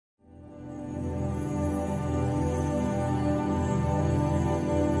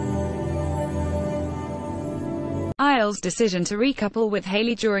Eyal's decision to recouple with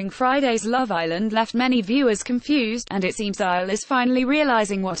Hayley during Friday's Love Island left many viewers confused, and it seems Eyal is finally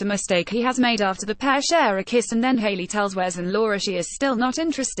realizing what a mistake he has made after the pair share a kiss and then Hayley tells Wes and Laura she is still not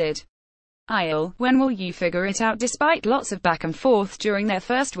interested. Eyal, when will you figure it out? Despite lots of back and forth during their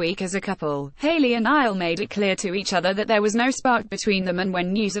first week as a couple, Hayley and Eyal made it clear to each other that there was no spark between them, and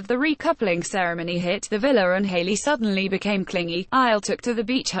when news of the recoupling ceremony hit the villa and Hayley suddenly became clingy, Eyal took to the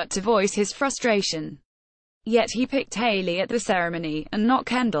beach hut to voice his frustration. Yet he picked Hayley at the ceremony, and not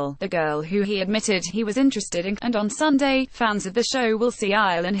Kendall, the girl who he admitted he was interested in, and on Sunday, fans of the show will see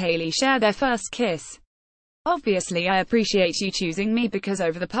Eyal and Hayley share their first kiss. Obviously I appreciate you choosing me because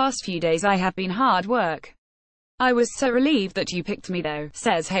over the past few days I have been hard work. I was so relieved that you picked me though,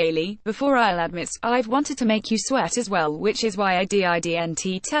 says Hayley, before Eyal admits, I've wanted to make you sweat as well, which is why I didn't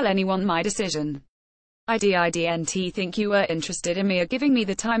tell anyone my decision. I didn't think you were interested in me or giving me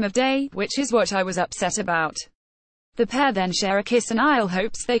the time of day, which is what I was upset about. The pair then share a kiss and Eyal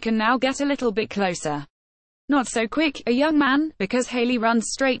hopes they can now get a little bit closer. Not so quick, a young man, because Hayley runs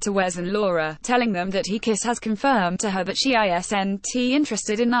straight to Wes and Laura, telling them that Kiss has confirmed to her that she isn't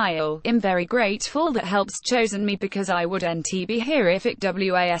interested in Eyal. I'm very grateful that help's chosen me because I wouldn't be here if it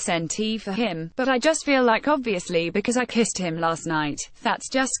wasn't for him, but I just feel like obviously because I kissed him last night, that's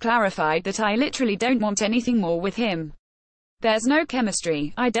just clarified that I literally don't want anything more with him. There's no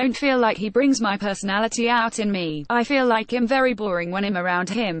chemistry. I don't feel like he brings my personality out in me. I feel like I'm very boring when I'm around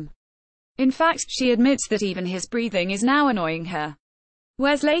him. In fact, she admits that even his breathing is now annoying her.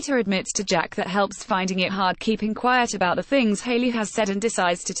 Wes later admits to Jack that help's finding it hard keeping quiet about the things Hayley has said and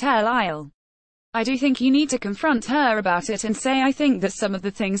decides to tell Eyal. I do think you need to confront her about it and say I think that some of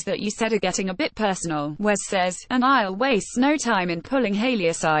the things that you said are getting a bit personal, Wes says, and Eyal wastes no time in pulling Hayley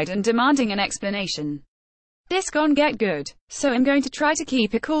aside and demanding an explanation. This gon' get good. So I'm going to try to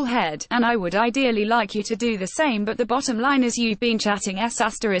keep a cool head, and I would ideally like you to do the same, but the bottom line is you've been chatting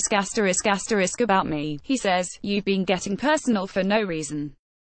about me, he says. You've been getting personal for no reason.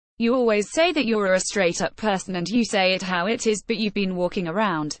 You always say that you're a straight-up person and you say it how it is, but you've been walking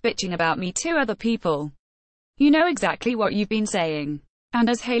around, bitching about me to other people. You know exactly what you've been saying. And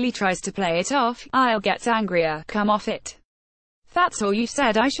as Hayley tries to play it off, Eyal gets angrier. Come off it. That's all you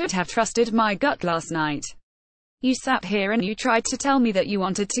said. I should have trusted my gut last night. You sat here and you tried to tell me that you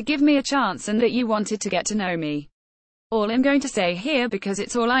wanted to give me a chance and that you wanted to get to know me. All I'm going to say here, because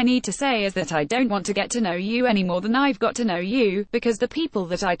it's all I need to say, is that I don't want to get to know you any more than I've got to know you, because the people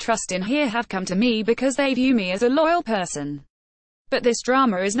that I trust in here have come to me because they view me as a loyal person. But this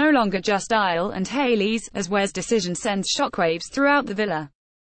drama is no longer just Eyal and Hayley's, as Wes' decision sends shockwaves throughout the villa.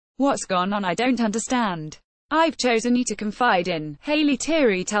 What's gone on? I don't understand. I've chosen you to confide in, Hayley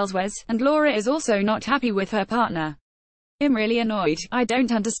teary tells Wes, and Laura is also not happy with her partner. I'm really annoyed. I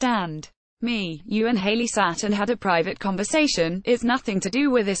don't understand. Me, you and Hayley sat and had a private conversation. It's nothing to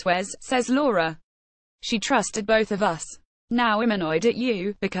do with this, Wes, says Laura. She trusted both of us. Now I'm annoyed at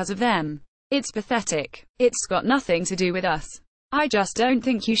you, because of them. It's pathetic. It's got nothing to do with us. I just don't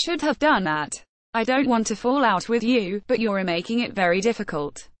think you should have done that. I don't want to fall out with you, but you're making it very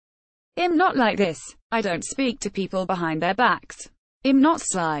difficult. I'm not like this. I don't speak to people behind their backs. I'm not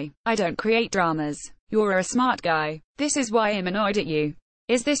sly. I don't create dramas. You're a smart guy. This is why I'm annoyed at you.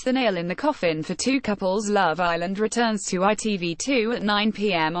 Is this the nail in the coffin for two couples? Love Island returns to ITV2 at 9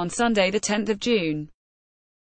 p.m. on Sunday the 10th of June.